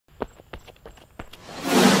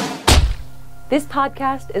This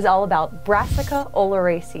podcast is all about Brassica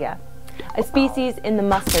oleracea, a species in the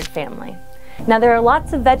mustard family. Now, there are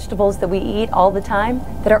lots of vegetables that we eat all the time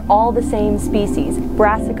that are all the same species,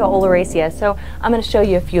 Brassica oleracea. So I'm going to show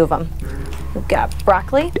you a few of them. We've got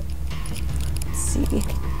broccoli, let's see,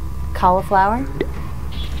 cauliflower,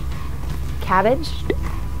 cabbage,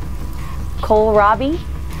 kohlrabi,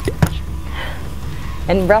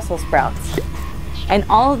 and Brussels sprouts. And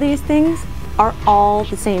all of these things are all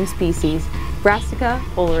the same species, Brassica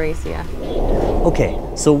oleracea. Okay,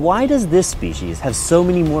 so why does this species have so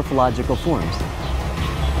many morphological forms?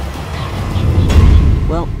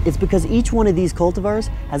 Well, it's because each one of these cultivars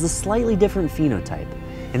has a slightly different phenotype.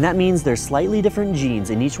 And that means there's slightly different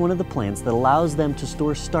genes in each one of the plants that allows them to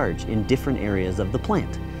store starch in different areas of the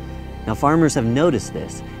plant. Now, farmers have noticed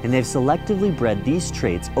this, and they've selectively bred these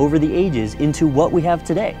traits over the ages into what we have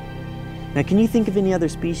today. Now, can you think of any other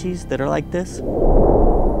species that are like this?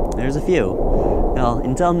 There's a few. Well,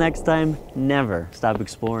 until next time, never stop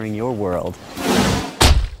exploring your world.